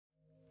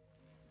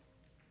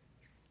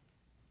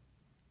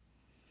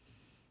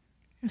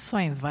So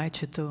I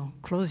invite you to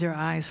close your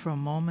eyes for a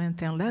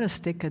moment and let us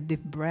take a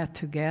deep breath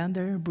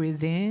together.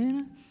 Breathe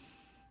in,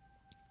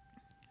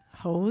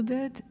 hold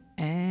it,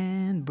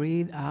 and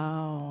breathe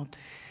out.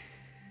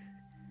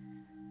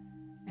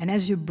 And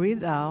as you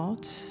breathe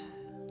out,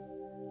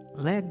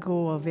 let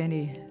go of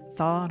any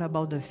thought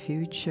about the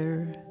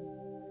future,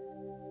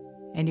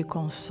 any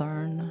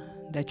concern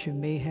that you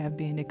may have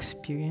been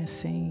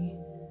experiencing.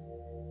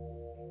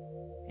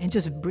 And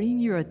just bring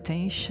your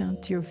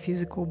attention to your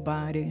physical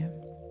body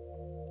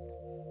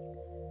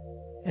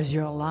as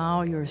you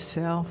allow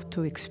yourself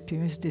to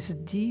experience this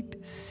deep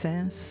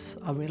sense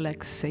of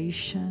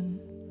relaxation,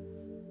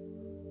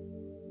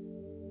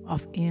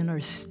 of inner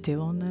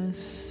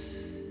stillness.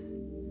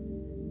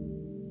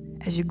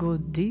 As you go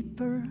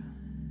deeper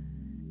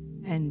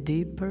and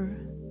deeper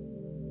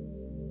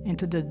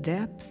into the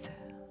depth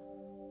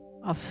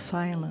of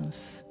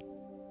silence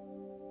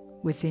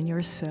within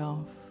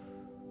yourself.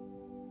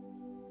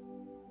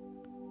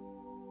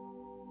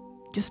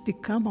 Just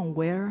become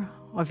aware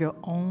of your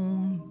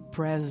own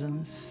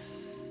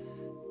presence,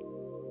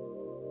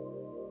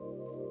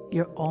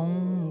 your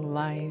own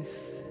life.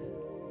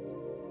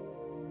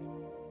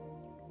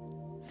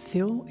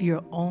 Feel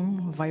your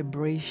own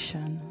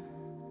vibration.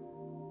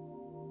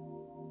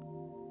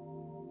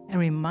 And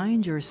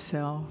remind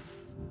yourself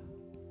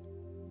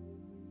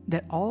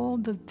that all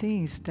the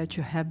things that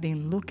you have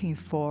been looking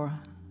for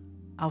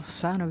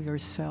outside of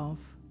yourself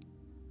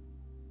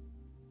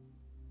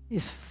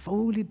is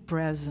fully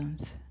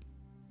present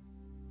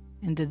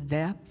in the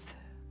depth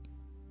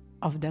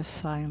of that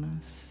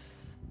silence.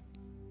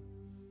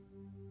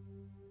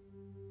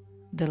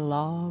 The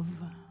love,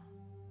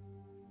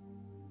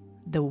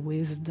 the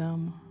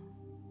wisdom,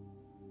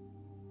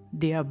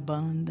 the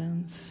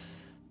abundance,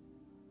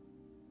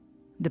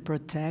 the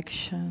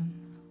protection,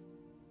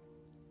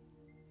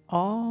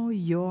 all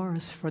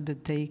yours for the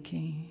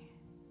taking.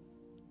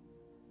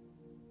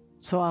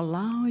 So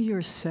allow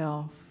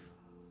yourself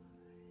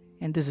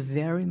in this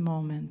very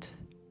moment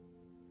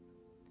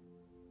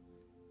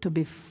to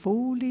be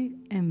fully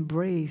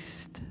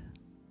embraced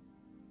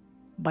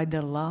by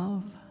the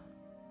love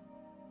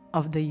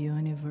of the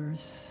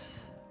universe.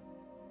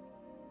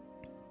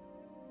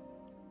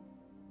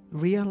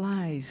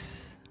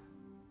 Realize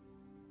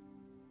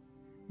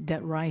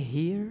that right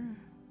here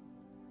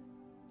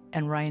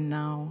and right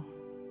now,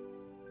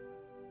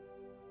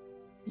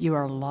 you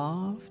are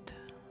loved,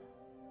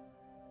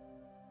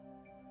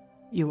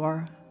 you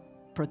are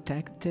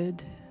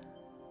protected,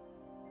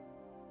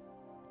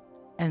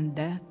 and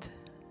that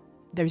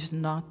there is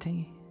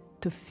nothing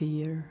to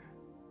fear.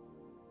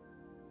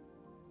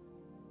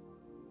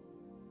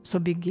 So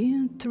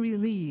begin to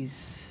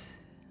release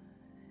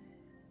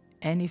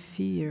any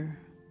fear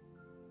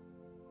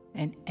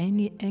and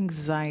any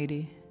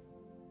anxiety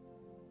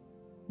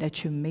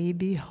that you may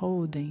be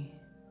holding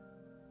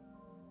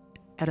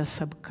at a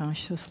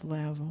subconscious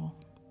level.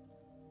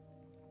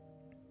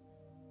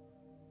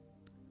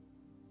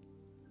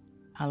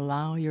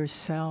 Allow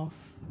yourself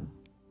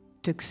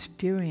to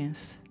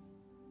experience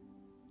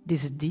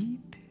this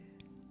deep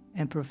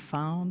and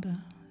profound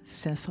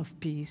sense of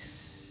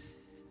peace.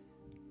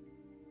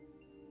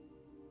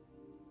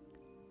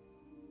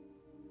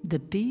 The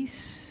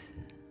peace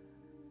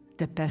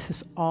that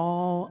passes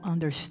all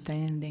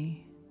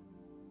understanding.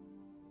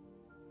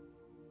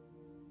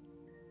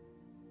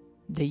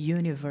 The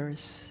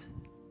universe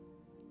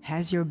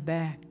has your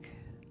back.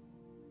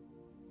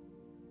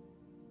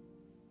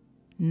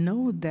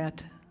 Know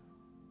that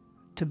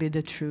to be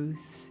the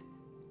truth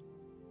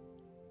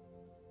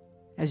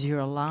as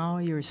you allow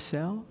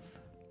yourself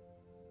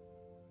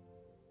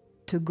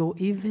to go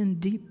even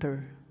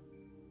deeper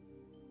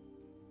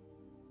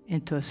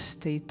into a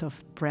state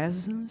of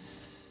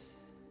presence,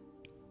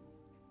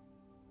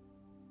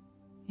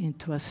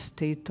 into a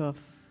state of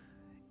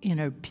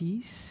inner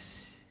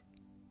peace,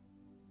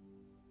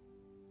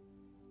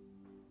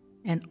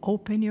 and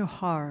open your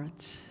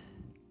heart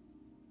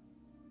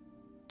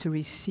to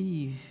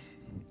receive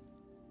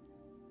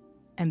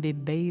and be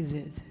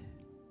bathed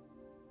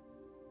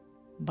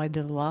by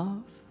the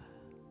love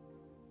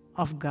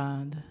of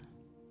God,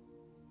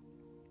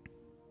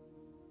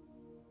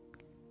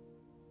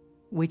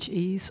 which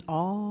is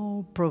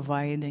all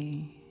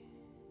providing.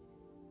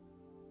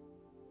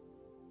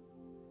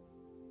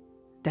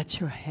 That's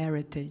your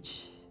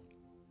heritage.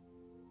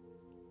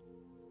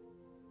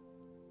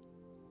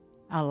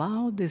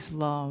 Allow this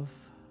love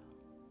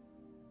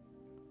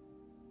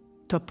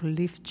to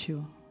uplift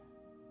you,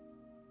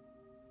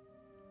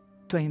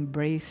 to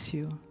embrace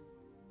you,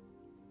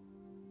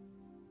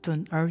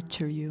 to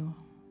nurture you.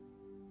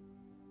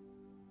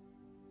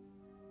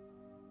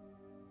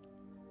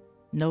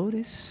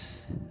 Notice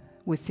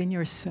within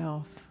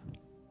yourself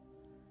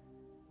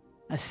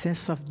a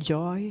sense of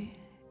joy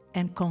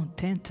and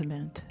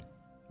contentment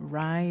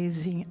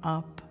rising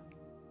up.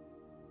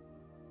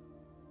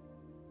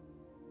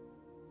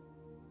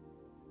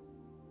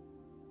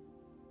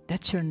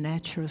 That's your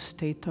natural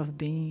state of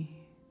being.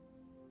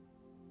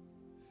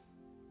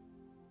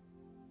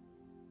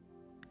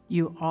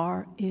 You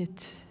are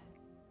it.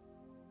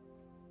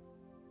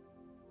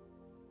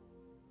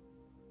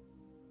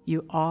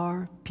 You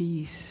are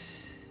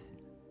peace.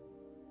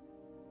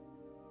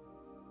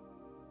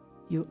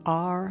 You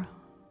are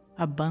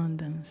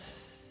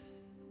abundance.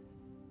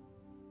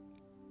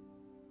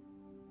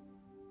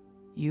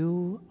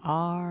 You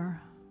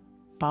are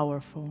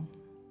powerful.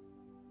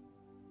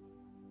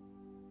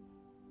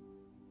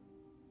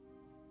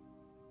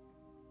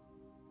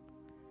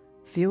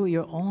 Feel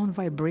your own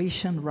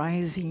vibration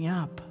rising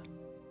up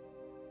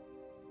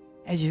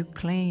as you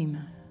claim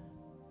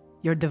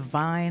your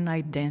divine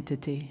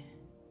identity.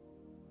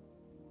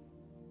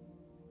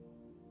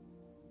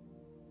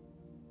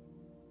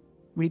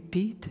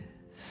 Repeat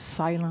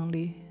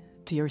silently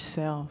to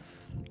yourself,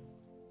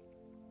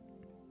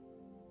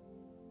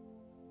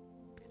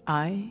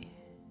 I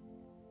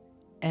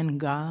and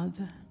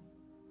God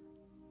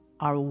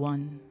are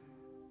one.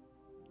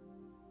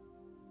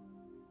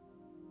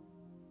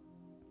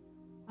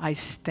 I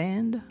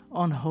stand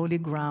on holy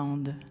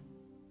ground.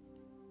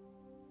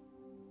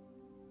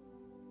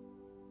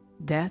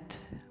 That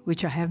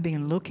which I have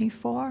been looking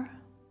for,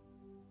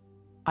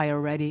 I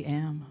already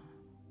am.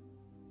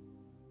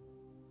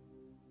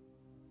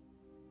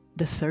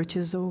 The search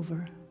is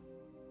over.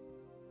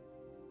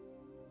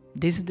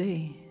 This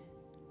day,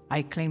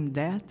 I claim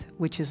that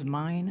which is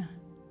mine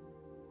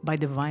by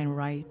divine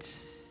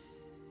rights.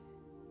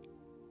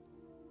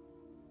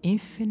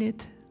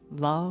 Infinite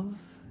love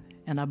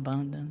and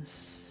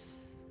abundance.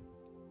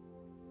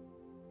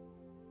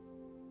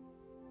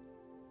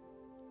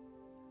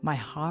 My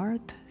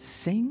heart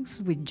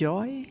sings with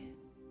joy,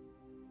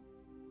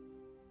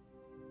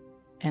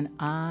 and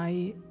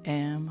I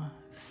am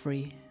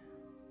free.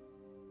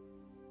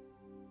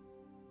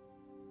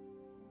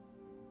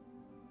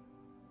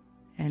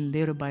 And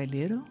little by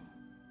little,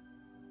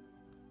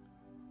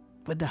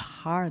 with the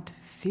heart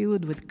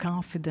filled with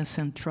confidence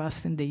and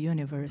trust in the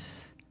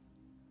universe,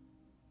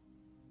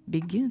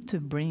 begin to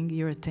bring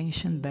your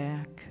attention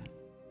back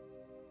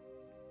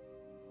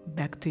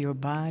to your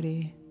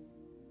body,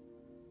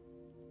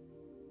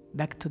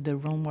 back to the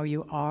room where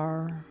you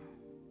are,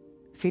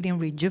 feeling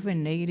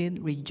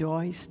rejuvenated,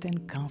 rejoiced,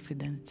 and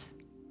confident.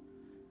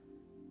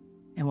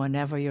 And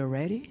whenever you're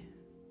ready,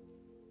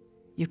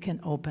 you can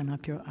open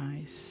up your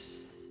eyes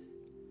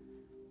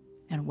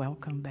and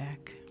welcome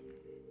back.